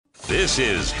This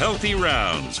is Healthy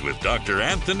Rounds with Dr.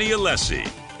 Anthony Alessi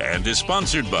and is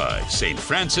sponsored by St.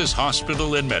 Francis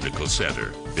Hospital and Medical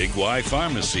Center, Big Y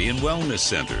Pharmacy and Wellness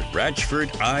Center,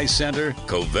 Bradford Eye Center,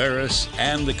 Coveris,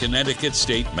 and the Connecticut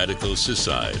State Medical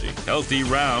Society. Healthy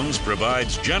Rounds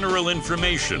provides general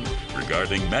information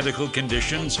regarding medical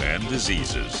conditions and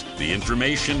diseases. The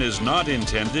information is not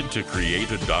intended to create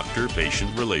a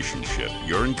doctor-patient relationship.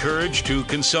 You're encouraged to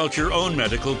consult your own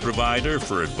medical provider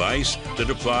for advice that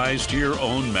applies to your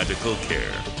own medical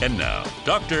care. And now,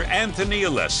 Dr. Anthony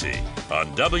Alessi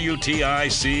on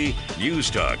WTIC News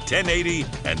Talk 1080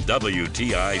 and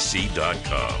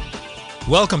WTIC.com.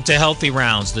 Welcome to Healthy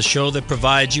Rounds, the show that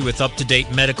provides you with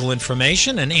up-to-date medical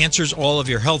information and answers all of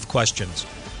your health questions.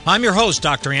 I'm your host,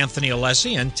 Dr. Anthony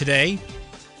Alessi, and today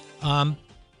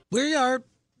we are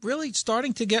really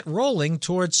starting to get rolling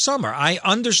towards summer. I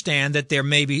understand that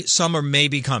summer may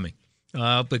be coming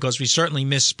because we certainly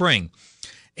missed spring.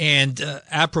 And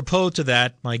apropos to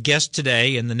that, my guest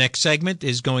today in the next segment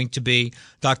is going to be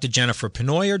Dr. Jennifer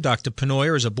Penoyer. Dr.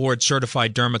 Penoyer is a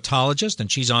board-certified dermatologist,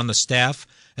 and she's on the staff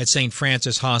at St.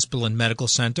 Francis Hospital and Medical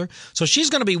Center. So she's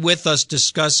going to be with us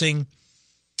discussing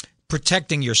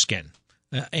protecting your skin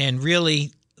and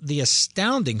really the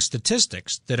astounding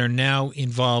statistics that are now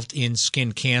involved in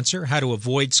skin cancer, how to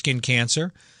avoid skin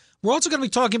cancer. We're also going to be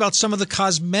talking about some of the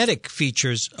cosmetic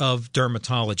features of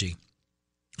dermatology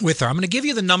with her. I'm going to give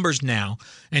you the numbers now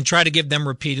and try to give them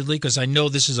repeatedly because I know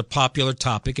this is a popular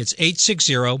topic. It's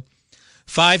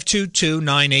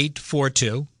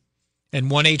 860-522-9842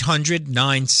 and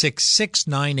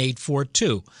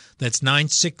 1-800-966-9842. That's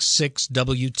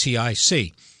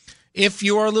 966-WTIC. If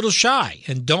you are a little shy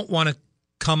and don't want to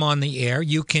come on the air,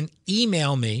 you can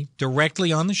email me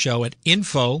directly on the show at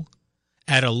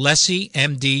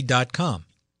info@alessimd.com.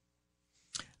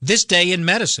 This day in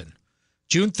medicine.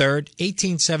 June 3rd,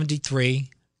 1873,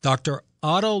 Dr.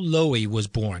 Otto Loewy was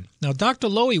born. Now, Dr.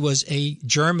 Loewy was a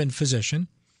German physician,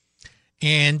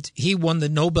 and he won the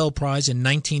Nobel Prize in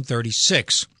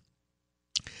 1936.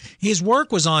 His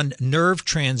work was on nerve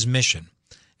transmission,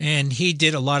 and he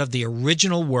did a lot of the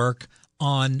original work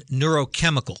on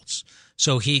neurochemicals.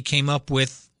 So he came up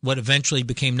with what eventually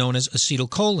became known as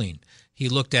acetylcholine. He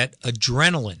looked at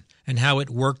adrenaline and how it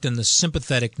worked in the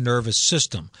sympathetic nervous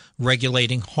system,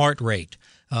 regulating heart rate,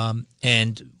 and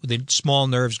the small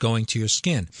nerves going to your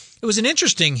skin. It was an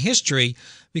interesting history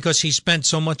because he spent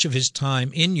so much of his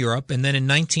time in Europe, and then in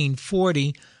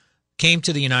 1940 came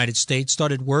to the United States,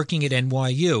 started working at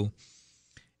NYU.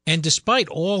 And despite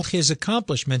all his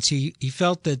accomplishments, he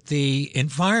felt that the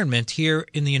environment here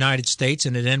in the United States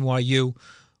and at NYU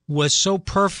was so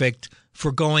perfect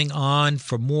for going on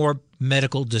for more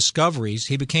medical discoveries.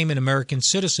 He became an American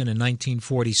citizen in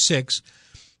 1946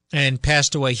 and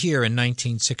passed away here in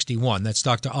 1961. That's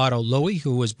Dr. Otto Loewy,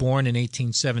 who was born in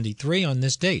 1873 on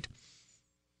this date.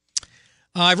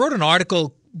 I wrote an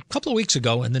article a couple of weeks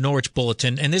ago in the Norwich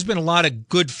Bulletin, and there's been a lot of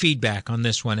good feedback on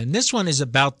this one. And this one is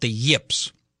about the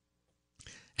yips.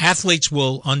 Athletes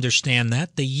will understand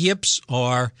that. The yips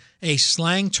are a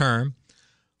slang term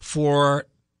for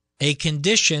a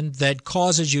condition that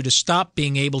causes you to stop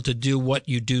being able to do what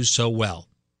you do so well.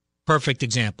 Perfect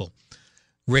example.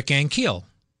 Rick Ankiel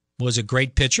was a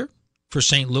great pitcher for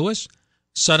St. Louis,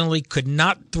 suddenly could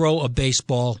not throw a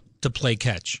baseball to play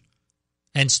catch,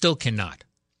 and still cannot.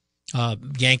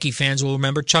 Yankee fans will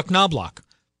remember Chuck Knobloch,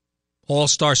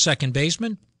 all-star second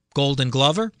baseman, Golden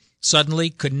Glover, suddenly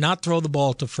could not throw the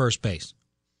ball to first base,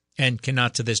 and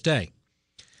cannot to this day.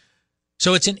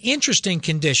 So it's an interesting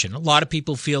condition. A lot of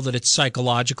people feel that it's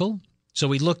psychological. So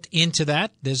we looked into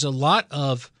that. There's a lot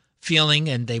of feeling,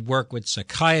 and they work with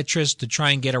psychiatrists to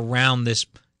try and get around this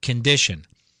condition.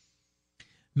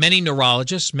 Many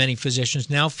neurologists, many physicians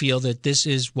now feel that this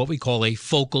is what we call a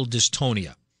focal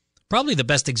dystonia. Probably the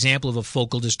best example of a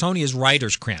focal dystonia is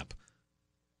writer's cramp.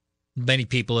 Many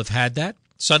people have had that.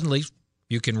 Suddenly,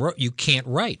 you can't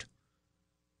write.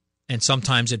 And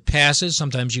sometimes it passes,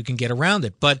 sometimes you can get around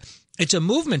it. But it's a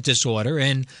movement disorder,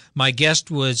 and my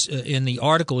guest was in the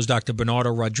article was Dr.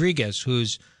 Bernardo Rodriguez,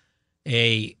 who's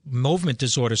a movement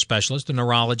disorder specialist, a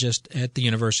neurologist at the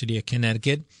University of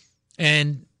Connecticut.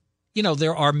 And,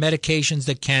 there are medications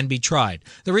that can be tried.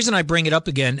 The reason I bring it up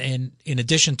again, and in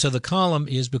addition to the column,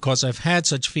 is because I've had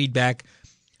such feedback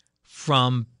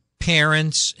from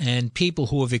parents and people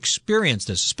who have experienced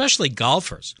this, especially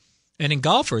golfers. And in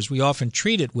golfers, we often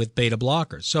treat it with beta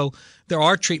blockers. So there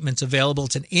are treatments available.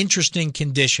 It's an interesting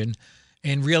condition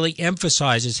and really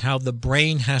emphasizes how the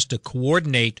brain has to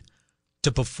coordinate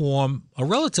to perform a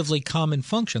relatively common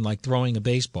function like throwing a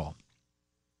baseball.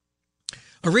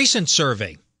 A recent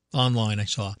survey online I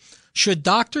saw Should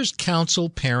doctors counsel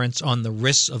parents on the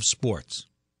risks of sports?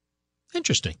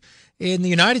 Interesting. In the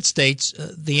United States,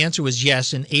 the answer was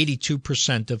yes in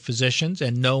 82% of physicians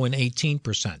and no in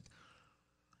 18%.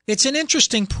 It's an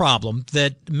interesting problem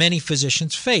that many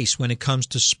physicians face when it comes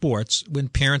to sports when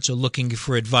parents are looking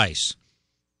for advice.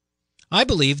 I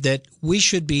believe that we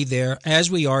should be there, as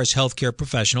we are as healthcare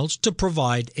professionals, to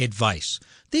provide advice.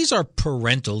 These are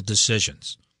parental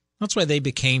decisions. That's why they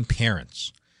became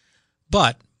parents.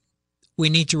 But we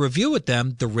need to review with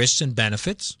them the risks and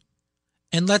benefits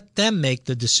and let them make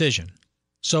the decision.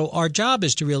 So our job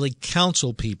is to really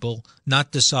counsel people,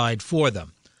 not decide for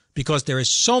them, because there is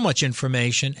so much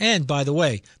information, and by the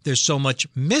way, there's so much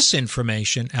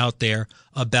misinformation out there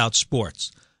about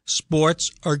sports.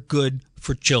 Sports are good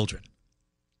for children.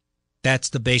 That's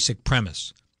the basic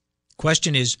premise.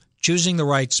 Question is choosing the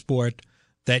right sport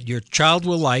that your child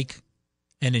will like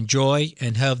and enjoy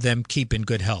and have them keep in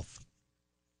good health.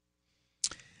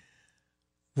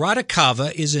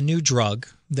 Radicava is a new drug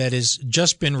that has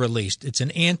just been released. It's an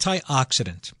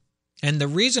antioxidant. And the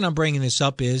reason I'm bringing this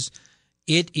up is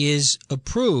it is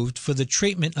approved for the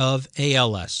treatment of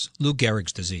ALS, Lou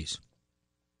Gehrig's disease.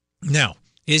 Now,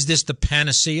 is this the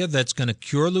panacea that's going to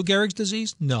cure Lou Gehrig's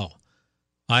disease? No,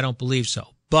 I don't believe so.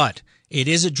 But it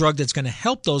is a drug that's going to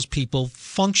help those people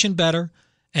function better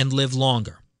and live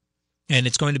longer. And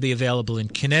it's going to be available in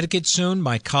Connecticut soon.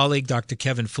 My colleague, Dr.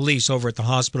 Kevin Felice, over at the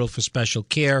Hospital for Special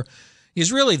Care,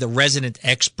 is really the resident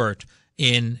expert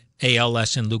in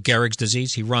ALS and Lou Gehrig's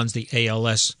disease. He runs the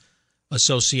ALS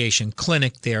Association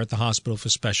Clinic there at the Hospital for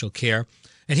Special Care.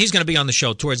 And he's going to be on the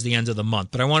show towards the end of the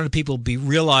month. But I wanted people to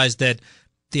realize that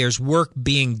there's work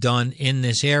being done in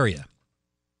this area.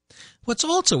 What's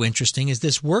also interesting is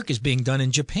this work is being done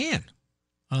in Japan.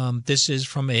 This is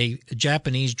from a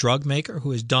Japanese drug maker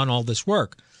who has done all this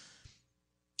work.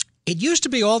 It used to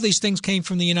be all these things came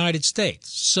from the United States,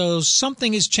 so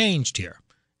something has changed here,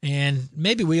 and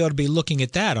maybe we ought to be looking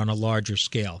at that on a larger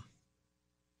scale.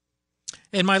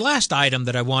 And my last item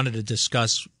that I wanted to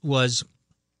discuss was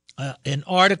an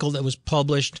article that was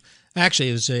published. Actually,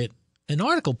 it was an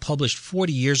article published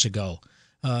 40 years ago,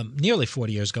 nearly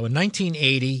 40 years ago, in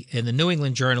 1980 in the New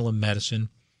England Journal of Medicine.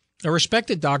 A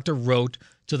respected doctor wrote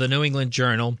to the New England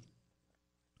Journal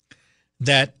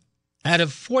that out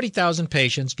of 40,000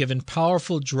 patients given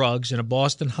powerful drugs in a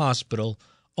Boston hospital,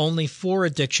 only 4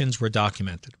 addictions were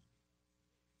documented.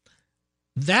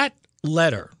 That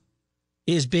letter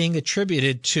is being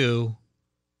attributed to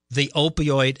the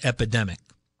opioid epidemic.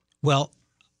 Well,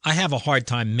 I have a hard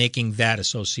time making that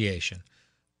association.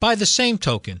 By the same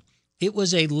token, it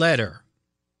was a letter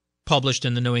published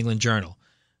in the New England Journal.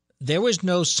 There was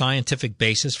no scientific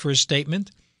basis for his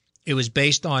statement. It was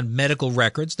based on medical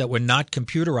records that were not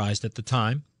computerized at the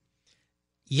time.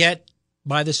 Yet,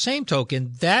 by the same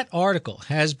token, that article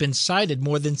has been cited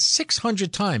more than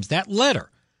 600 times. That letter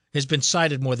has been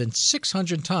cited more than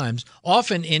 600 times,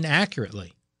 often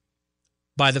inaccurately,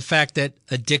 by the fact that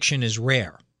addiction is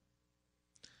rare.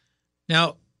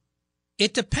 Now,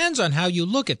 it depends on how you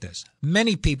look at this.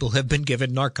 Many people have been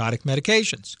given narcotic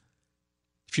medications.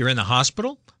 If you're in the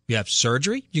hospital, you have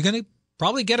surgery, you're going to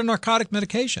probably get a narcotic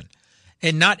medication.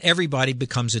 And not everybody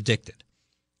becomes addicted.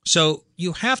 So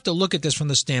you have to look at this from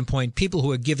the standpoint people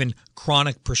who are given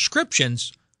chronic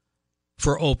prescriptions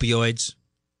for opioids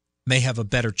may have a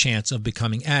better chance of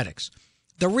becoming addicts.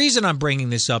 The reason I'm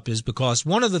bringing this up is because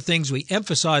one of the things we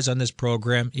emphasize on this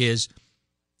program is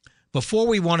before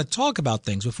we want to talk about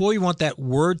things, before we want that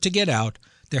word to get out,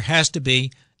 there has to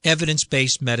be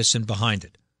evidence-based medicine behind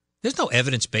it. There's no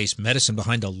evidence-based medicine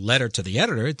behind a letter to the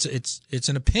editor. It's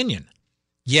an opinion.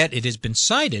 Yet it has been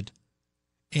cited,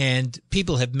 and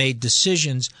people have made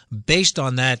decisions based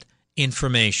on that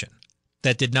information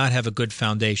that did not have a good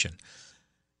foundation.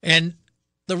 And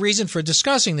the reason for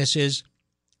discussing this is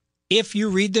if you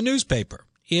read the newspaper,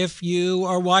 if you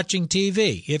are watching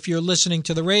TV, if you're listening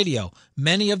to the radio,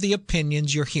 many of the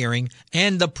opinions you're hearing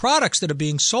and the products that are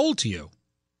being sold to you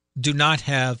do not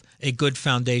have a good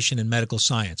foundation in medical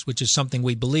science, which is something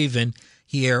we believe in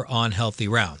here on Healthy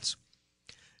Rounds.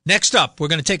 Next up, we're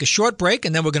going to take a short break,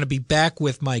 and then we're going to be back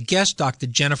with my guest, Dr.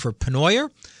 Jennifer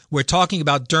Penoyer. We're talking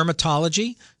about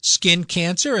dermatology, skin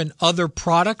cancer, and other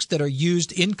products that are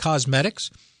used in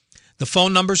cosmetics. The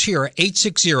phone numbers here are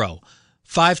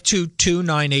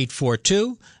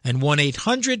 860-522-9842 and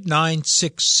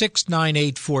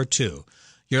 1-800-966-9842.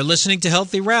 You're listening to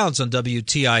Healthy Rounds on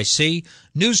WTIC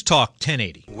News Talk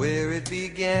 1080. Where it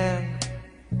began,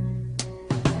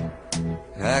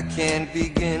 I can't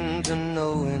begin to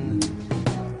knowing,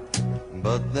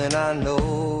 but then I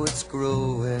know it's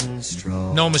growing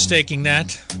strong. No mistaking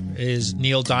that. is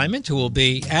Neil Diamond, who will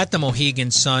be at the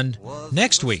Mohegan Sun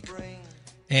next week.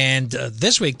 And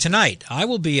this week, tonight, I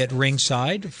will be at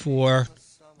ringside for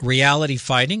Reality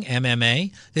Fighting,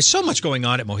 MMA. There's so much going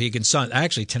on at Mohegan Sun.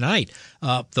 Actually, tonight,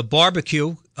 the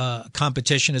barbecue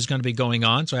competition is going to be going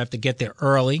on, so I have to get there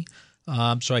early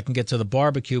so I can get to the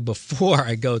barbecue before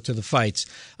I go to the fights.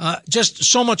 Just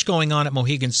so much going on at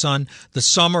Mohegan Sun. The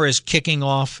summer is kicking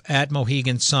off at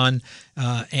Mohegan Sun,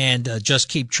 and just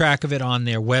keep track of it on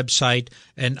their website.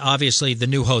 And obviously, the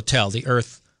new hotel, the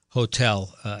Earth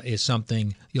Hotel, is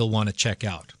something you'll want to check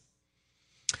out.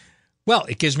 Well,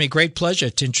 it gives me great pleasure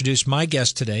to introduce my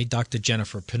guest today, Dr.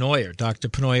 Jennifer Penoyer. Dr.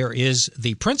 Penoyer is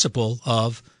the principal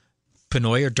of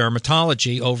Penoyer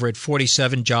Dermatology over at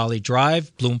 47 Jolly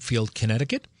Drive, Bloomfield,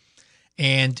 Connecticut.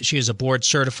 And she is a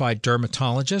board-certified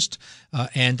dermatologist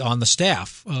and on the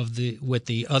staff with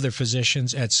the other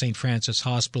physicians at St. Francis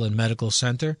Hospital and Medical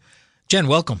Center. Jen,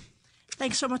 welcome.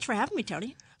 Thanks so much for having me,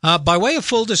 Tony. By way of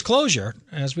full disclosure,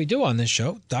 as we do on this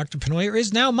show, Dr. Penoyer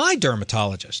is now my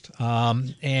dermatologist.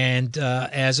 And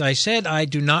as I said, I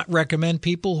do not recommend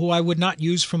people who I would not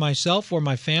use for myself or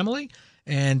my family.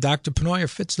 And Dr. Penoyer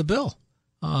fits the bill.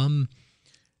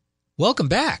 Welcome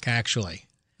back, actually.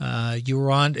 You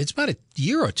were on, it's about a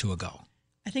year or two ago.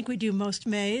 I think we do most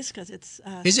Mays because it's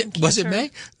Is it? Was it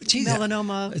May? Geez,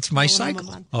 melanoma. It's my melanoma cycle.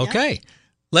 month. Okay. Yeah.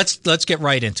 Let's get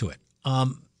right into it.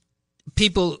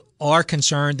 People are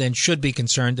concerned and should be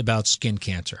concerned about skin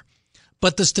cancer.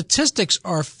 But the statistics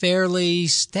are fairly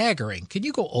staggering. Can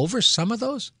you go over some of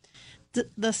those?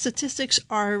 The statistics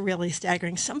are really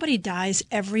staggering. Somebody dies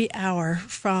every hour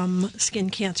from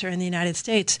skin cancer in the United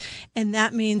States, and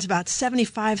that means about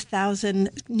 75,000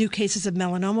 new cases of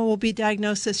melanoma will be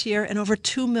diagnosed this year, and over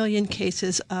 2 million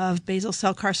cases of basal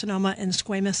cell carcinoma and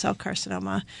squamous cell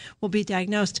carcinoma will be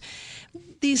diagnosed.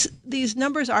 These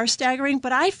numbers are staggering,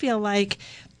 but I feel like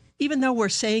even though we're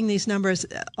saying these numbers,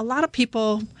 a lot of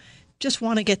people just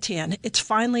want to get tan. It's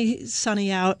finally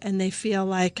sunny out and they feel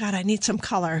like, God, I need some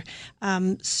color.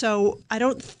 So I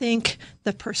don't think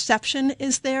the perception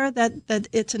is there that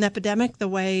it's an epidemic the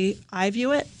way I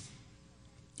view it.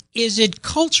 Is it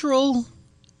cultural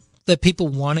that people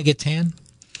want to get tan?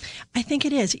 I think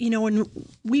it is. You know, when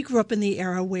we grew up in the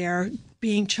era where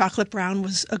being chocolate brown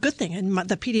was a good thing. And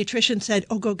the pediatrician said,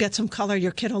 oh, go get some color.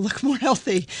 Your kid will look more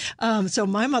healthy. So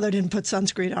my mother didn't put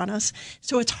sunscreen on us.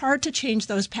 So it's hard to change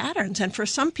those patterns. And for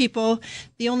some people,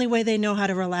 the only way they know how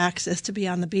to relax is to be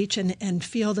on the beach and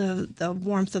feel the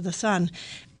warmth of the sun.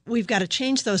 We've got to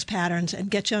change those patterns and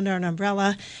get you under an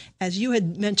umbrella. As you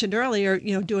had mentioned earlier,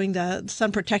 you know, doing the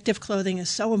sun protective clothing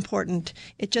is so important.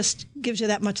 It just gives you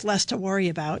that much less to worry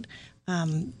about.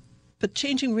 But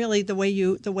changing really the way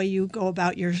you go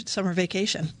about your summer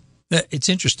vacation. It's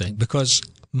interesting because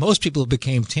most people who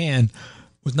became tan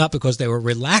was not because they were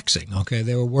relaxing. Okay,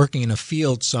 they were working in a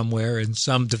field somewhere in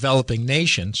some developing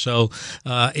nation. So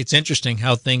it's interesting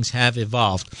how things have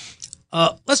evolved.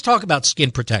 Let's talk about skin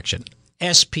protection.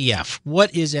 SPF.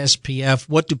 What is SPF?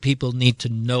 What do people need to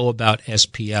know about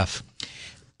SPF?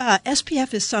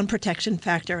 SPF is sun protection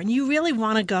factor, and you really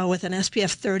want to go with an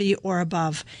SPF 30 or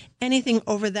above. Anything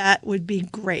over that would be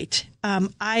great.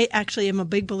 I actually am a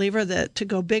big believer that to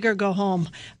go big or go home.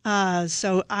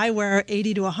 So I wear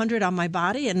 80 to 100 on my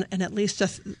body and at least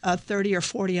a 30 or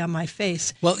 40 on my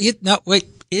face. Well, wait,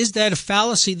 is that a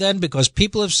fallacy then? Because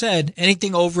people have said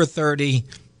anything over 30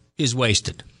 is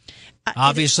wasted.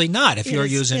 Obviously not if you're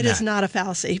using that. It is not a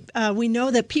fallacy. We know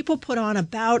that people put on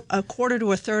about a quarter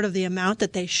to a third of the amount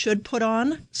that they should put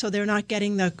on, so they're not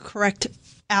getting the correct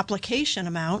application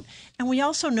amount. And we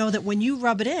also know that when you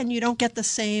rub it in, you don't get the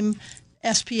same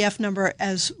SPF number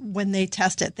as when they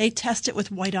test it. They test it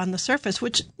with white on the surface,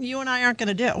 which you and I aren't going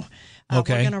to do.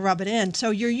 Okay. We're going to rub it in.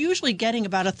 So you're usually getting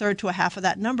about a third to a half of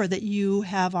that number that you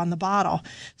have on the bottle.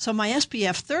 So my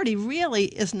SPF 30 really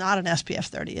is not an SPF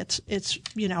 30. It's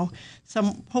you know,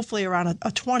 some hopefully around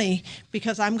a 20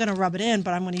 because I'm going to rub it in,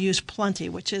 but I'm going to use plenty,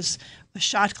 which is a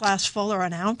shot glass full or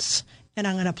an ounce, and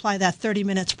I'm going to apply that 30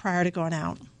 minutes prior to going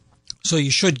out. So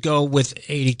you should go with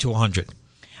 80 to 100.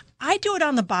 I do it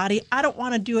on the body. I don't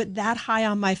want to do it that high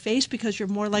on my face because you're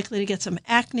more likely to get some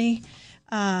acne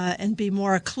and be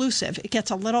more occlusive. It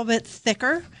gets a little bit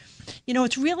thicker. You know,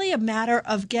 it's really a matter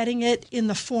of getting it in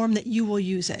the form that you will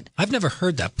use it. I've never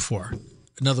heard that before.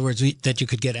 In other words, that you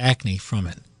could get acne from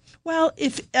it. Well,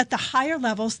 if at the higher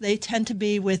levels, they tend to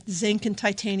be with zinc and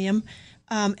titanium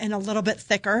and a little bit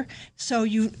thicker. So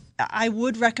I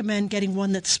would recommend getting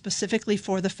one that's specifically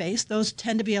for the face. Those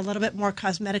tend to be a little bit more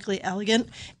cosmetically elegant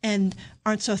and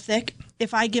aren't so thick.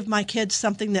 If I give my kids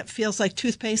something that feels like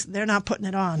toothpaste, they're not putting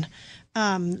it on.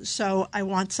 So I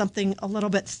want something a little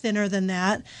bit thinner than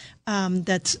that,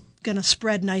 that's going to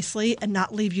spread nicely and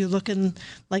not leave you looking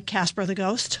like Casper the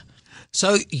Ghost.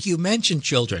 So you mentioned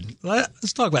children.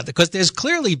 Let's talk about that, because there's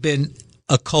clearly been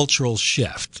a cultural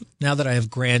shift now that I have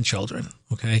grandchildren.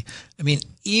 Okay. I mean,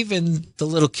 even the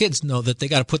little kids know that they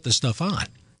got to put this stuff on.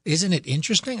 Isn't it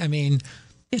interesting? I mean,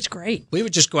 it's great. We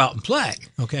would just go out and play.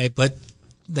 Okay. But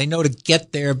they know to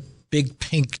get their big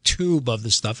pink tube of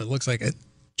the stuff. It looks like a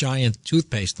giant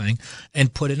toothpaste thing,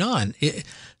 and put it on.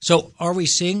 So are we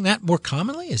seeing that more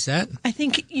commonly? Is that? I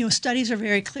think, studies are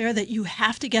very clear that you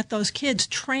have to get those kids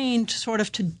trained sort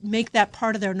of to make that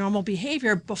part of their normal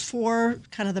behavior before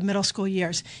kind of the middle school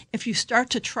years. If you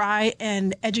start to try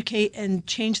and educate and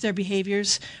change their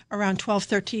behaviors around 12,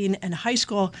 13 and high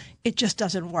school, it just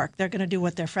doesn't work. They're going to do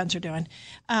what their friends are doing.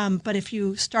 But if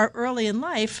you start early in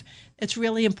life, it's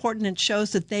really important and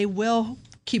shows that they will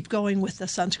keep going with the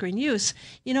sunscreen use.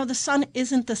 The sun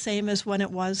isn't the same as when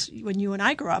it was when you and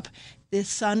I grew up. The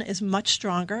sun is much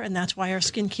stronger, and that's why our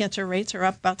skin cancer rates are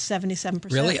up about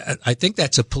 77%. Really? I think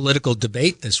that's a political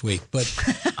debate this week, but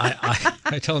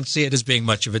I don't see it as being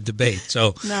much of a debate.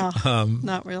 So no,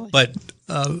 not really. But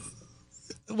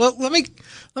well, let me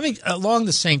along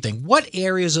the same thing. What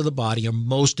areas of the body are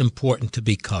most important to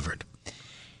be covered?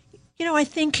 I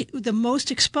think the most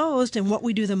exposed and what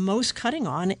we do the most cutting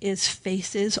on is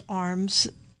faces, arms,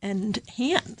 and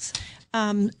hands,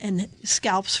 and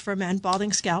scalps for men,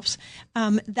 balding scalps.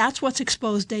 That's what's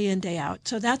exposed day in, day out.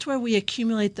 So that's where we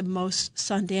accumulate the most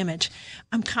sun damage.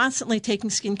 I'm constantly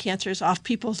taking skin cancers off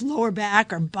people's lower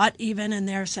back or butt even, and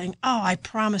they're saying, "Oh, I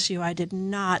promise you I did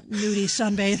not nudie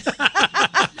sunbathe."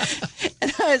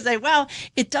 And I say, well,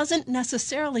 it doesn't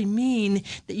necessarily mean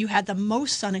that you had the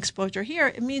most sun exposure here.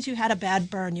 It means you had a bad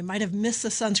burn. You might have missed the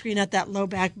sunscreen at that low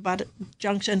back butt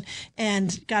junction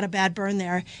and got a bad burn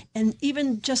there. And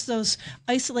even just those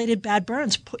isolated bad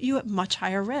burns put you at much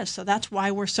higher risk. So that's why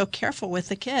we're so careful with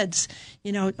the kids.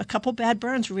 A couple bad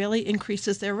burns really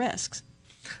increases their risks.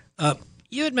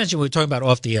 You had mentioned, we were talking about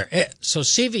off the air. So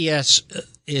CVS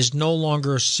is no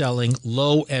longer selling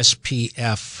low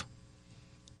SPF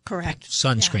correct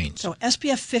sunscreens. Yeah. So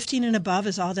SPF 15 and above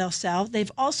is all they'll sell.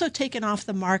 They've also taken off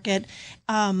the market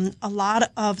a lot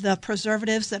of the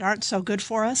preservatives that aren't so good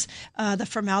for us, the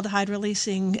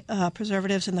formaldehyde-releasing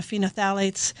preservatives and the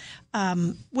phenophthalates,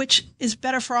 which is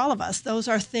better for all of us. Those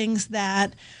are things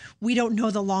that we don't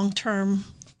know the long-term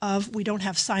of. We don't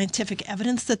have scientific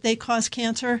evidence that they cause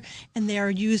cancer, and they are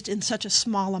used in such a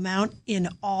small amount in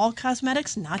all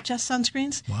cosmetics, not just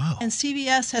sunscreens. Wow. And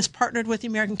CVS has partnered with the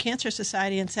American Cancer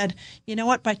Society and said, you know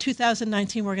what, by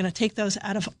 2019, we're going to take those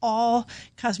out of all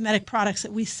cosmetic products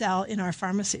that we sell in our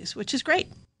pharmacies, which is great.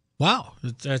 Wow,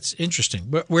 that's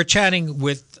interesting. We're chatting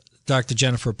with Dr.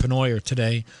 Jennifer Penoyer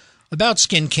today about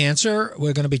skin cancer.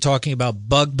 We're going to be talking about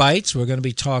bug bites. We're going to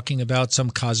be talking about some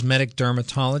cosmetic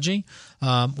dermatology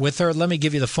with her. Let me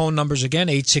give you the phone numbers again,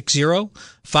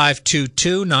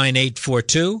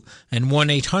 860-522-9842 and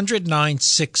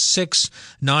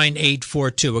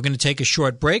 1-800-966-9842. We're going to take a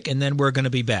short break, and then we're going to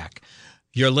be back.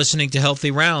 You're listening to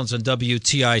Healthy Rounds on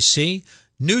WTIC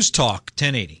News Talk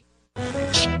 1080.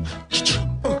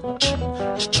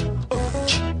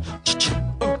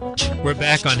 We're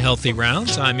back on Healthy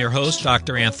Rounds. I'm your host,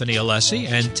 Dr. Anthony Alessi,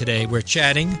 and today we're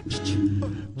chatting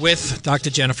with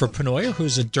Dr. Jennifer Penoyer,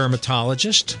 who's a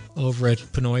dermatologist over at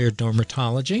Penoyer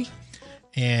Dermatology,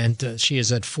 and she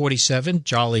is at 47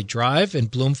 Jolly Drive in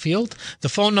Bloomfield. The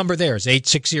phone number there is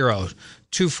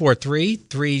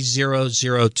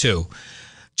 860-243-3002.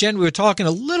 Jen, we were talking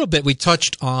a little bit, we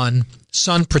touched on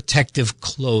sun protective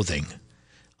clothing.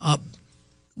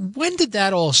 When did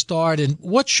that all start, and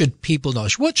what should people know?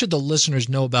 What should the listeners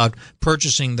know about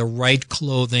purchasing the right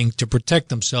clothing to protect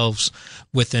themselves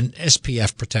with an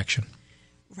SPF protection?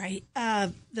 Right.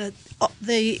 The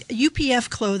UPF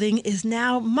clothing is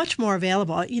now much more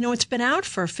available. It's been out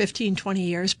for 15, 20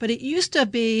 years, but it used to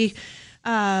be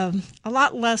a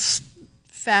lot less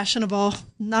fashionable,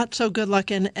 not so good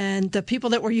looking, and the people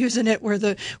that were using it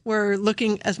were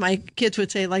looking, as my kids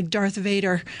would say, like Darth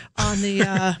Vader on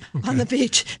the on the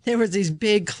beach. There were these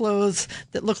big clothes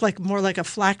that looked like more like a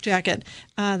flak jacket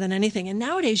than anything. And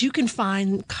nowadays you can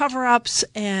find cover-ups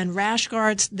and rash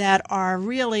guards that are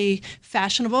really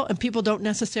fashionable, and people don't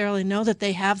necessarily know that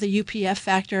they have the UPF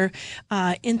factor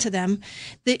into them.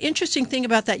 The interesting thing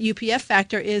about that UPF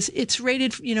factor is it's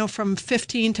rated, from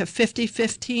 15 to 50.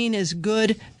 15 is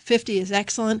good. 50 is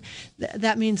excellent.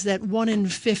 That means that 1 in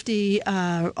 50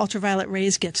 ultraviolet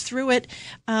rays gets through it.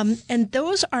 And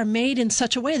those are made in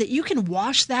such a way that you can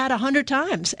wash that 100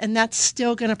 times, and that's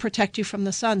still going to protect you from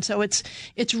the sun. So it's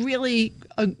really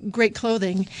a great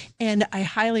clothing, and I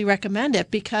highly recommend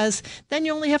it because then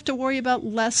you only have to worry about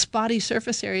less body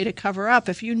surface area to cover up.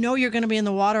 If you know you're going to be in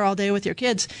the water all day with your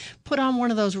kids, put on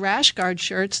one of those rash guard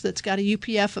shirts that's got a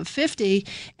UPF of 50,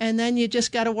 and then you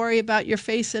just got to worry about your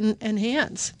face and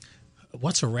hands.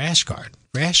 What's a rash guard?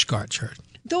 Rash guard shirt.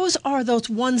 Those are those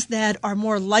ones that are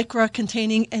more Lycra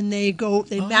containing, and they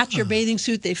match your bathing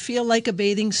suit. They feel like a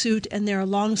bathing suit, and they're a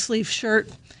long sleeve shirt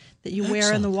that you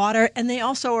wear in the water. And they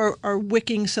also are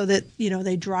wicking so that,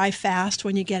 they dry fast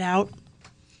when you get out.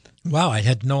 Wow, I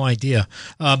had no idea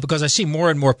because I see more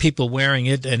and more people wearing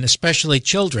it, and especially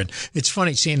children. It's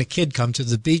funny seeing a kid come to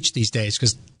the beach these days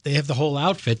because they have the whole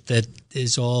outfit that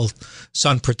is all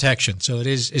sun protection. So it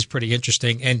is pretty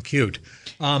interesting and cute.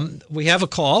 We have a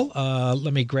call.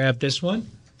 Let me grab this one.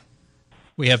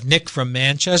 We have Nick from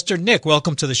Manchester. Nick,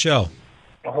 welcome to the show.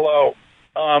 Hello.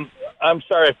 I'm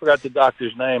sorry, I forgot the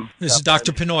doctor's name. This is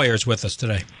Dr. Penoyers with us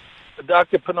today.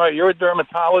 Dr. Penoyer, you're a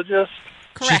dermatologist?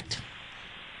 Correct.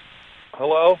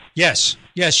 Hello? Yes,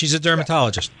 she's a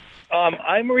dermatologist.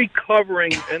 I'm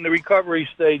recovering in the recovery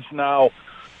stage now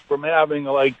from having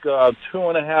like a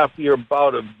 2.5-year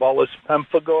bout of bullous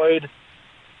pemphigoid.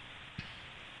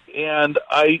 And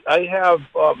I have,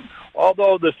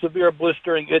 although the severe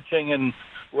blistering, itching, and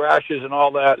rashes and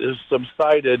all that is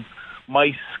subsided,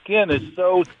 my skin is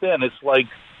so thin, it's like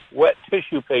wet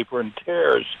tissue paper and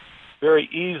tears very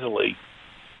easily.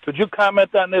 Could you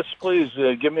comment on this, please?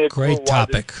 Give me a clue. Great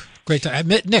topic. Great.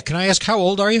 Nick, can I ask how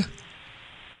old are you?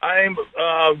 I'm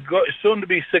soon to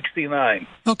be 69.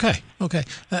 Okay.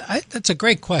 That's a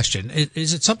great question.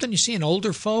 Is it something you see in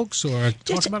older folks, or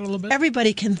talk about it a little bit?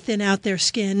 Everybody can thin out their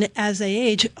skin as they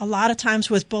age. A lot of times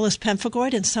with bullous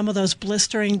pemphigoid and some of those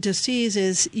blistering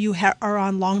diseases, you are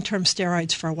on long-term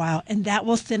steroids for a while, and that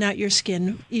will thin out your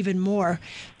skin even more.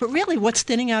 But really, what's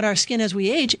thinning out our skin as we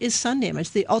age is sun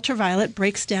damage. The ultraviolet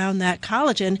breaks down that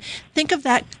collagen. Think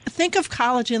of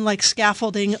collagen like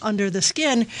scaffolding under the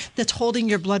skin that's holding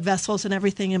your blood vessels and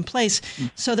everything in place,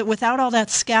 so that without all that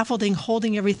scaffolding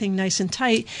holding everything nice and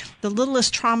tight, the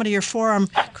littlest trauma to your forearm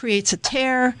creates a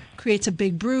tear, creates a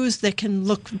big bruise that can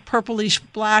look purplish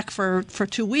black for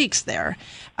 2 weeks there.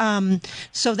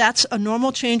 So that's a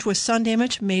normal change with sun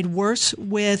damage, made worse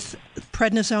with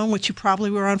prednisone, which you probably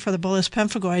were on for the bullous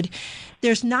pemphigoid.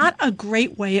 There's not a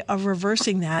great way of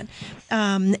reversing that.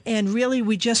 And really,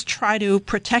 we just try to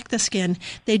protect the skin.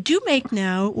 They do make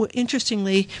now,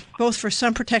 interestingly, both for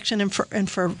sun protection and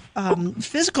for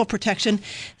physical protection,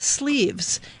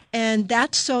 sleeves. And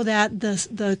that's so that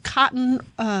the cotton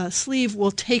sleeve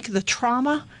will take the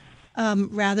trauma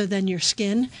rather than your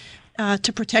skin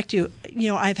to protect you.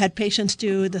 I've had patients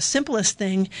do the simplest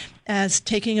thing as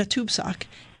taking a tube sock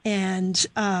and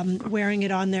wearing it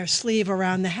on their sleeve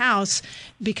around the house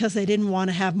because they didn't want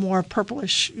to have more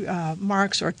purplish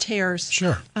marks or tears.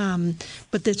 Sure.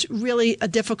 But it's really a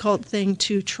difficult thing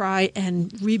to try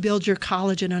and rebuild your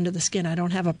collagen under the skin. I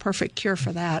don't have a perfect cure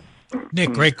for that.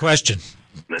 Nick, great question.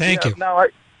 Thank you. Now,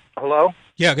 hello?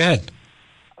 Yeah, go ahead.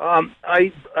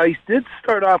 I did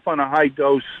start off on a high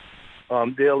dose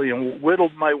daily and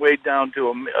whittled my way down to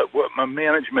a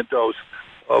management dose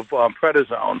of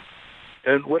prednisone.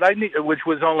 And what I need, which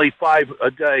was only 5 a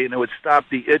day, and it would stop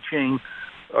the itching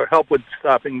or help with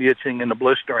stopping the itching and the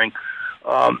blistering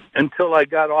until I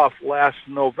got off last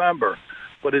November.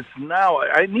 But it's now,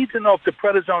 I need to know if the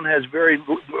prednisone has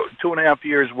 2.5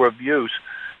 years worth of use,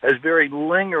 has very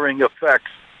lingering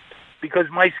effects, because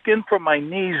my skin from my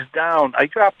knees down, I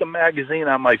dropped a magazine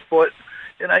on my foot,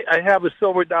 and I have a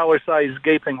silver dollar-sized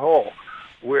gaping hole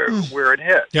where it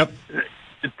hit. Yep.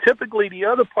 Typically, the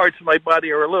other parts of my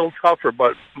body are a little tougher,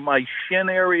 but my shin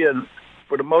area,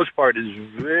 for the most part, is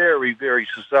very, very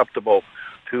susceptible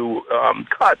to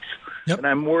cuts. Yep. And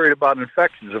I'm worried about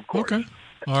infections, of course. Okay.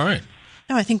 All right.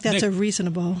 No, I think that's Nick, a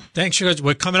reasonable. Thanks, you guys.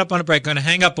 We're coming up on a break. Going to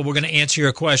hang up, but we're going to answer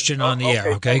your question on the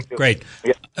air. Okay, great.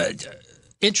 Yeah.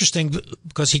 Interesting,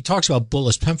 because he talks about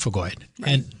bullous pemphigoid,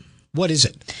 and what is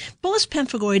it? Bullous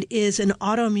pemphigoid is an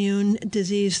autoimmune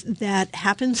disease that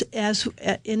happens as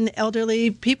in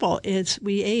elderly people as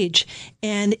we age,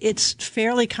 and it's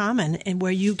fairly common. And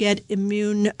where you get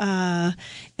immune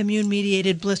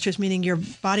mediated blisters, meaning your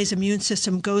body's immune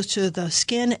system goes to the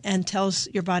skin and tells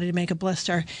your body to make a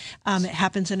blister. It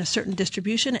happens in a certain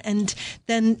distribution, and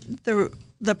then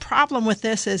the problem with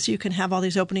this is you can have all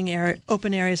these open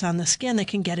areas on the skin that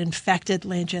can get infected,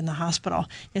 land you in the hospital.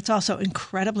 It's also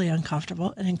incredibly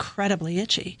uncomfortable and incredibly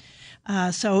itchy.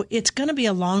 So it's going to be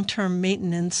a long-term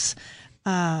maintenance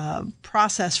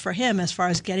process for him as far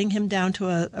as getting him down to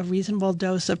a reasonable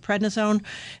dose of prednisone.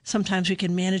 Sometimes we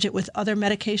can manage it with other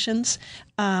medications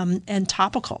and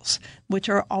topicals, which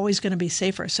are always going to be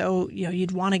safer. So,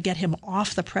 you'd want to get him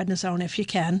off the prednisone if you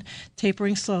can,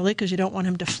 tapering slowly because you don't want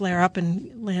him to flare up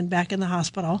and land back in the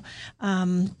hospital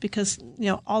because,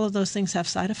 all of those things have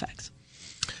side effects.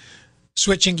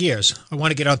 Switching gears, I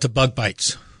want to get on to bug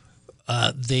bites.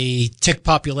 The tick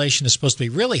population is supposed to be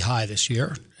really high this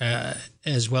year,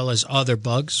 as well as other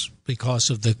bugs because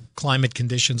of the climate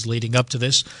conditions leading up to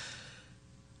this.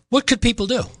 What could people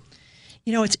do?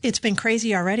 It's been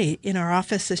crazy already in our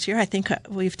office this year. I think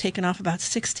we've taken off about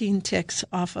 16 ticks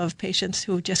off of patients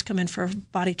who just come in for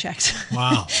body checks.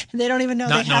 Wow. They don't even know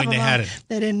Not they have knowing them they had it.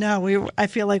 They didn't know. I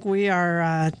feel like we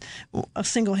are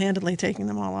single-handedly taking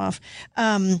them all off.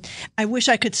 I wish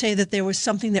I could say that there was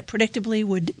something that predictably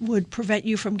would prevent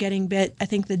you from getting bit. I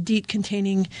think the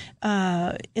DEET-containing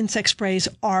insect sprays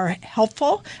are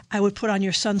helpful. I would put on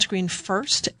your sunscreen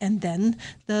first and then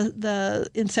the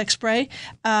insect spray.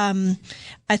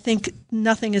 I think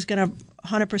nothing is going to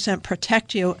 100%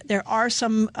 protect you. There are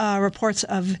some reports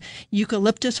of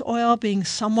eucalyptus oil being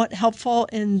somewhat helpful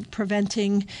in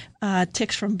preventing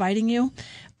ticks from biting you.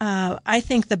 I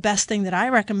think the best thing that I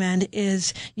recommend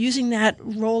is using that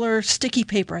roller sticky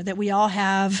paper that we all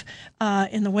have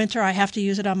in the winter. I have to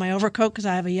use it on my overcoat because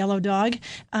I have a yellow dog.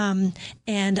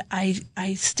 And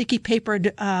I sticky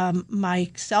papered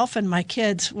myself and my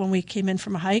kids when we came in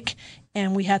from a hike,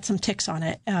 and we had some ticks on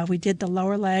it. We did the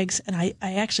lower legs, and I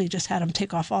actually just had them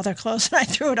take off all their clothes, and I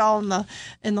threw it all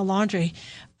in the laundry.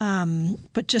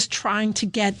 But just trying to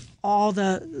get all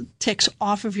the ticks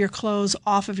off of your clothes,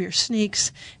 off of your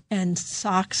sneaks and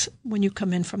socks when you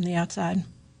come in from the outside.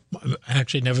 I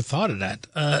actually never thought of that.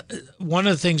 One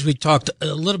of the things we talked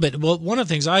a little bit, one of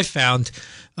the things I found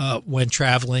when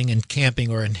traveling and camping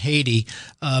or in Haiti,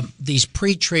 these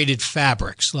pre-treated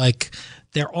fabrics, like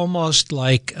they're almost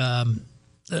like a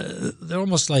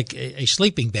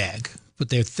sleeping bag, but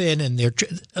they're thin and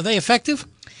are they effective?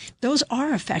 Those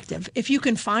are effective if you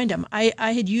can find them. I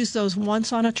had used those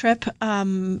once on a trip,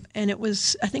 and it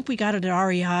was, I think we got it at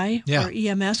REI or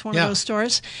EMS, one of those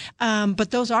stores.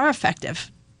 But those are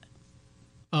effective.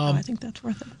 I think that's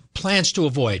worth it. Plants to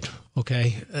avoid,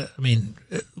 okay?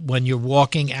 When you're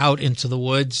walking out into the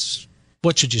woods,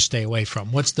 what should you stay away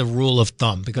from? What's the rule of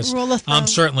thumb? Because I'm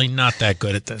certainly not that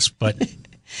good at this, but...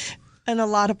 And a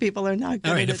lot of people are not good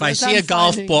All right, at it. if I see a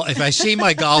golf ball, if I see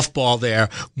my golf ball there,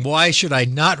 why should I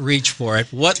not reach for it?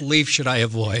 What leaf should I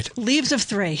avoid? Leaves of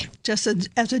 3, just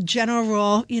as a general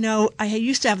rule. I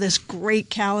used to have this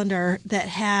great calendar that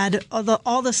had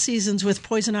all the seasons with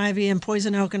poison ivy and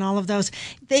poison oak and all of those.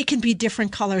 They can be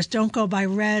different colors. Don't go by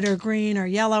red or green or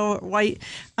yellow or white.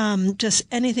 Just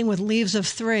anything with leaves of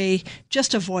 3,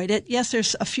 just avoid it. Yes,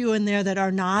 there's a few in there that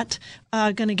are not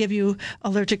going to give you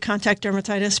allergic contact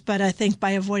dermatitis, but I think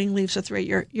by avoiding leaves of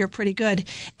 3, you're pretty good.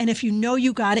 And if you know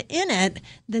you got it in it,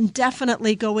 then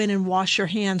definitely go in and wash your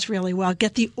hands really well.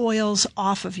 Get the oils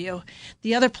off of you.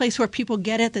 The other place where people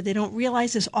get it that they don't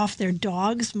realize is off their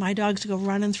dogs. My dogs go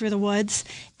running through the woods,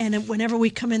 and whenever we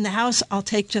come in the house, I'll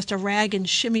take just a rag and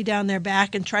shimmy down their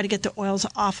back and try to get the oils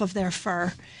off of their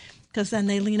fur, because then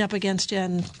they lean up against you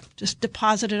and just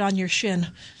deposit it on your shin.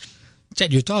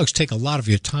 Ted, your dogs take a lot of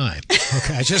your time.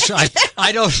 Okay,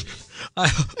 I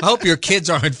hope your kids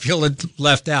aren't feeling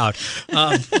left out.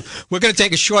 We're going to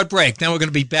take a short break. Then we're going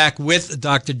to be back with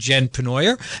Dr. Jen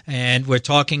Penoyer, and we're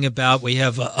talking about, we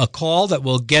have a call that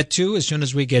we'll get to as soon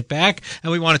as we get back,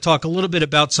 and we want to talk a little bit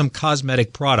about some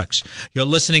cosmetic products. You're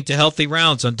listening to Healthy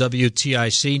Rounds on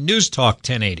WTIC News Talk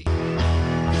 1080.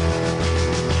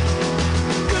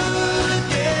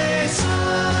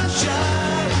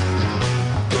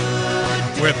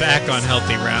 We're back on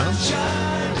Healthy Rounds.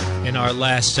 In our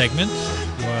last segment,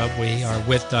 we are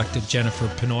with Dr. Jennifer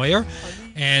Penoyer,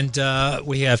 and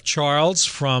we have Charles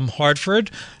from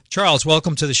Hartford. Charles,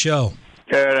 welcome to the show.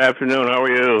 Good afternoon. How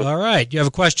are you? All right. You have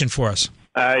a question for us.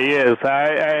 Yes.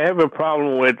 I have a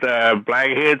problem with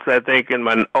blackheads, I think,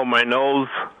 on my nose.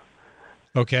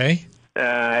 Okay.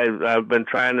 I've been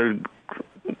trying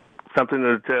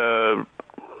something to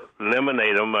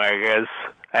eliminate them, I guess.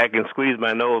 I can squeeze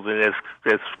my nose, and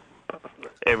it's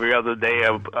every other day,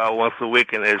 once a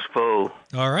week, and it's full.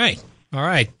 All right.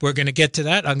 We're going to get to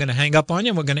that. I'm going to hang up on you,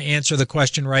 and we're going to answer the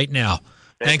question right now.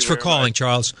 Thanks for calling,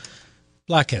 Charles.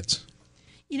 Blackheads.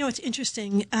 It's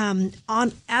interesting.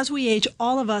 As we age,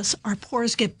 all of us, our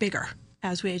pores get bigger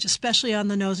as we age, especially on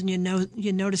the nose, and you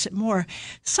notice it more.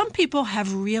 Some people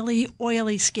have really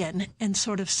oily skin and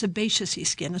sort of sebaceous-y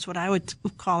skin is what I would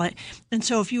call it. And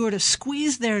so if you were to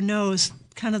squeeze their nose,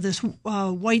 kind of this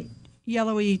white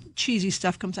yellowy, cheesy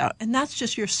stuff comes out. And that's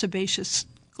just your sebaceous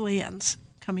glands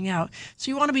coming out. So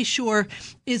you want to be sure,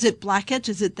 is it blackheads?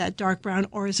 Is it that dark brown?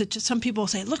 Or is it just, some people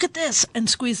say, look at this, and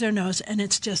squeeze their nose, and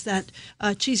it's just that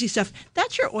cheesy stuff.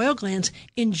 That's your oil glands.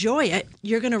 Enjoy it.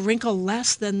 You're going to wrinkle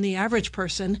less than the average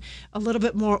person. A little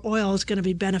bit more oil is going to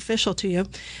be beneficial to you.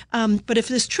 But if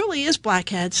this truly is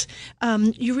blackheads,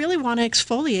 you really want to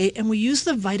exfoliate, and we use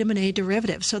the vitamin A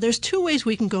derivative. So there's two ways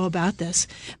we can go about this.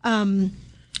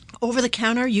 Over the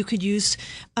counter, you could use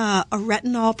a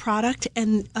retinol product,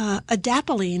 and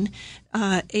adapalene,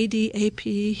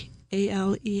 ADAPALENE,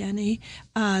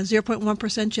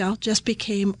 0.1% gel, just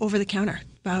became over the counter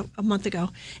about a month ago.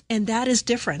 And that is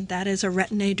different. That is a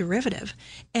retin A derivative.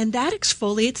 And that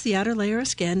exfoliates the outer layer of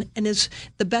skin and is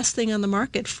the best thing on the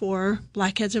market for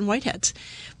blackheads and whiteheads.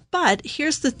 But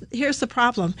here's the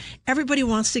problem. Everybody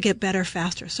wants to get better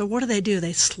faster. So what do?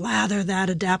 They slather that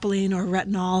adapalene or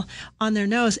retinol on their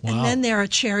nose, and then they're a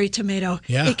cherry tomato.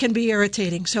 Yeah. It can be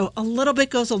irritating. So a little bit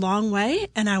goes a long way,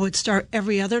 and I would start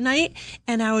every other night,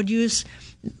 and I would use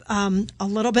a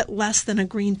little bit less than a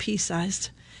green pea sized.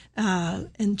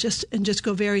 And just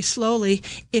go very slowly.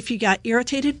 If you got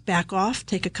irritated, back off,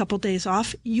 take a couple days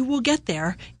off. You will get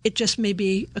there. It just may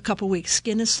be a couple weeks.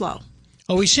 Skin is slow.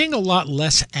 Are we seeing a lot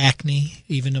less acne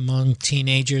even among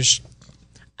teenagers?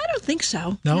 I don't think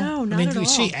so. No, not I mean, at we all.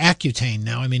 see Accutane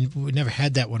now. I mean, we never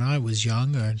had that when I was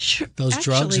young, or Sure. those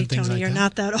drugs Actually, and things Tony, like you're that.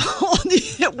 not that old.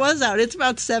 It was out. It's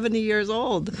about 70 years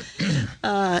old.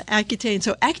 Accutane.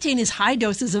 So Accutane is high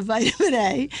doses of vitamin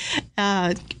A.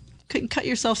 Cut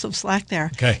yourself some slack there.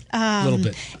 Okay, a little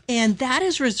bit. And that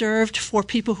is reserved for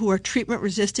people who are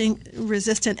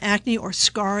treatment-resistant acne or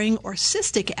scarring or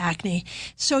cystic acne.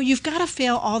 So you've got to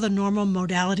fail all the normal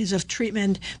modalities of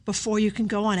treatment before you can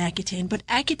go on Accutane. But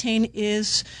Accutane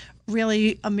is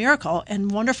really a miracle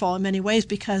and wonderful in many ways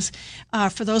because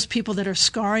for those people that are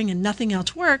scarring and nothing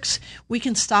else works, we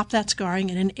can stop that scarring.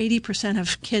 And in 80%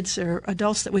 of kids or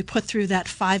adults that we put through that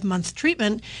 5-month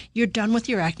treatment, you're done with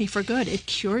your acne for good. It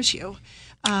cures you.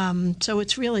 So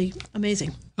it's really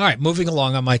amazing. All right, moving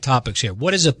along on my topics here.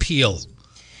 What is a peel?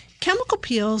 Chemical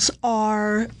peels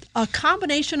are a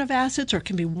combination of acids, or it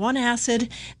can be one acid,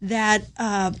 that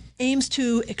aims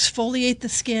to exfoliate the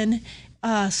skin.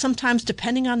 Sometimes,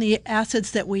 depending on the acids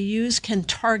that we use, can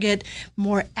target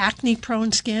more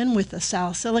acne-prone skin with the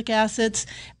salicylic acids.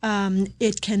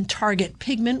 It can target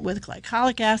pigment with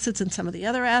glycolic acids and some of the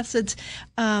other acids.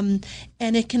 And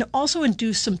it can also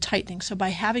induce some tightening. So by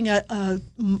having a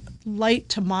light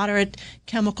to moderate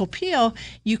chemical peel,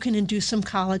 you can induce some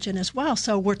collagen as well.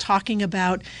 So we're talking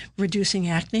about reducing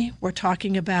acne. We're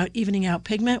talking about evening out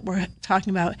pigment. We're talking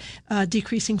about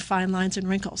decreasing fine lines and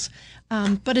wrinkles.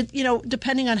 But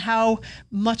depending on how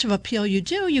much of a peel you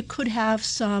do, you could have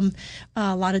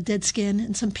a lot of dead skin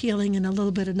and some peeling and a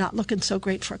little bit of not looking so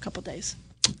great for a couple days.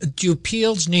 Do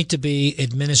peels need to be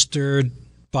administered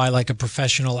by like a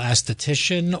professional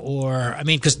esthetician, or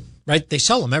because they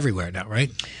sell them everywhere now,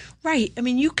 right? Right. I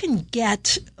mean, you can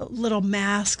get little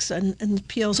masks and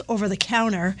peels over the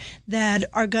counter that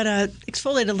are going to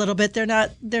exfoliate a little bit. They're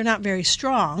not very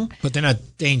strong, but they're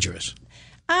not dangerous.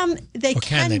 They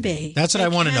can be. That's what I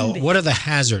want to know. What are the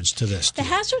hazards to this? The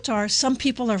hazards are some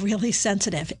people are really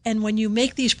sensitive. And when you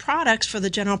make these products for the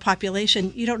general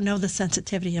population, you don't know the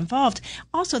sensitivity involved.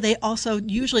 Also, they also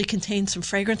usually contain some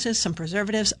fragrances, some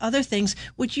preservatives, other things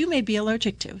which you may be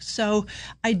allergic to. So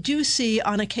I do see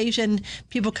on occasion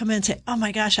people come in and say, oh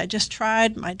my gosh, I just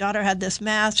tried. My daughter had this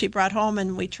mask she brought home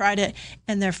and we tried it.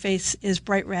 And their face is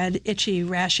bright red, itchy,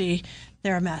 rashy.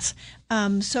 They're a mess.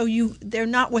 So they're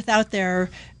not without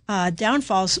their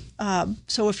downfalls.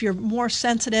 So if you're more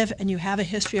sensitive and you have a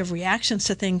history of reactions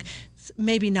to things,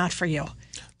 maybe not for you.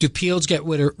 Do peels get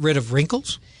rid of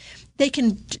wrinkles? They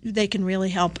can really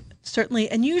help, certainly,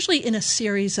 and usually in a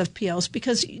series of peels,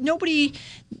 because nobody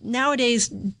nowadays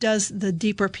does the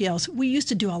deeper peels. We used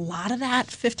to do a lot of that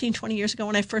 15, 20 years ago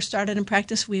when I first started in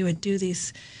practice. We would do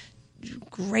these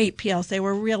great peels. They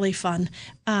were really fun,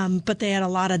 but they had a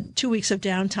lot of 2 weeks of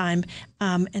downtime,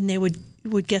 and they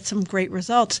would get some great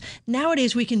results.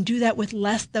 Nowadays, we can do that with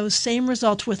those same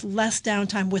results with less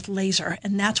downtime with laser,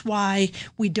 and that's why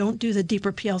we don't do the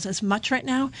deeper peels as much right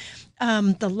now.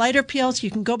 The lighter peels, you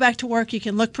can go back to work, you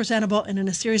can look presentable, and in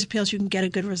a series of peels, you can get a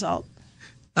good result.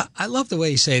 I love the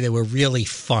way you say they were really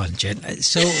fun, Jen.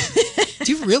 So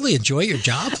do you really enjoy your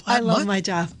job? I love my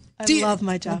job. I love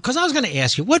my job. Because I was going to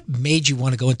ask you, what made you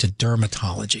want to go into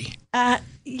dermatology?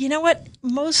 You know what?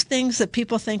 Most things that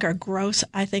people think are gross,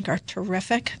 I think are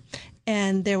terrific.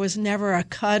 and there was never a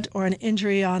cut or an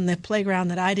injury on the playground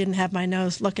that I didn't have my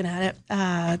nose looking at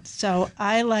it. So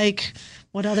I like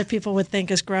what other people would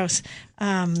think is gross,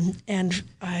 and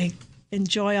I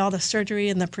enjoy all the surgery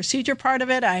and the procedure part of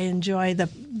it. I enjoy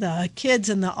the kids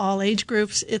and the all age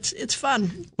groups. It's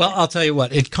fun. Well, I'll tell you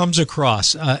what, it comes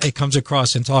across. It comes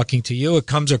across in talking to you. It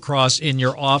comes across in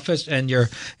your office and your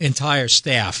entire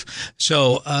staff.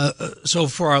 So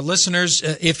for our listeners,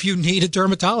 if you need a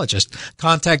dermatologist,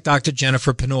 contact Dr.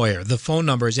 Jennifer Penoyer. The phone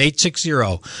number is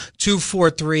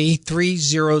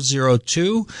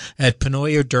 860-243-3002 at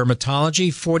Penoyer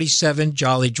Dermatology, 47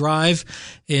 Jolly Drive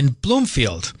in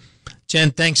Bloomfield.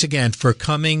 Jen, thanks again for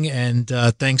coming, and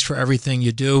thanks for everything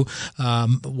you do.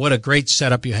 What a great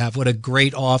setup you have. What a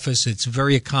great office. It's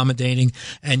very accommodating,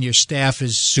 and your staff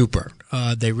is super.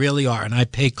 They really are, and I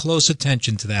pay close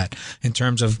attention to that in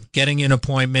terms of getting an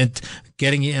appointment,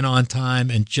 getting you in on time,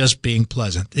 and just being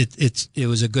pleasant. It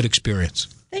was a good experience.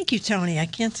 Thank you, Tony. I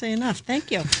can't say enough.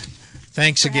 Thank you.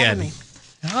 Thanks again. Me.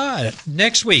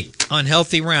 Next week on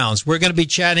Healthy Rounds, we're going to be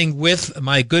chatting with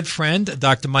my good friend,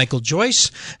 Dr. Michael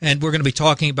Joyce, and we're going to be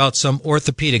talking about some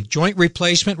orthopedic joint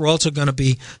replacement. We're also going to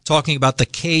be talking about the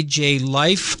KJ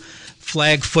Life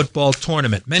Flag Football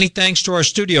Tournament. Many thanks to our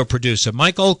studio producer,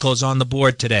 Mike Olko's on the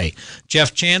board today.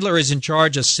 Jeff Chandler is in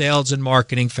charge of sales and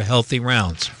marketing for Healthy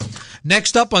Rounds.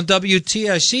 Next up on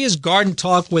WTIC is Garden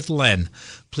Talk with Len.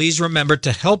 Please remember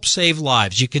to help save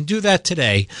lives. You can do that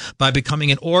today by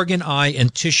becoming an organ, eye,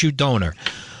 and tissue donor.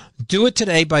 Do it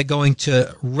today by going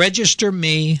to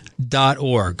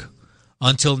registerme.org.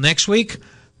 Until next week,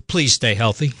 please stay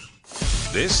healthy.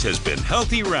 This has been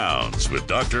Healthy Rounds with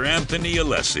Dr. Anthony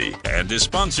Alessi and is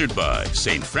sponsored by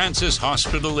St. Francis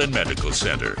Hospital and Medical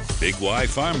Center, Big Y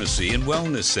Pharmacy and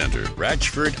Wellness Center,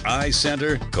 Ratchford Eye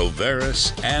Center,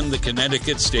 Coveris, and the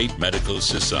Connecticut State Medical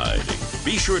Society.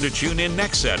 Be sure to tune in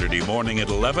next Saturday morning at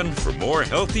 11 for more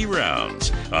Healthy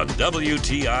Rounds on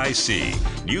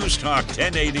WTIC, News Talk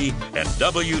 1080, and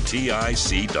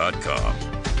WTIC.com.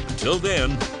 Until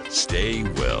then, stay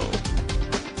well.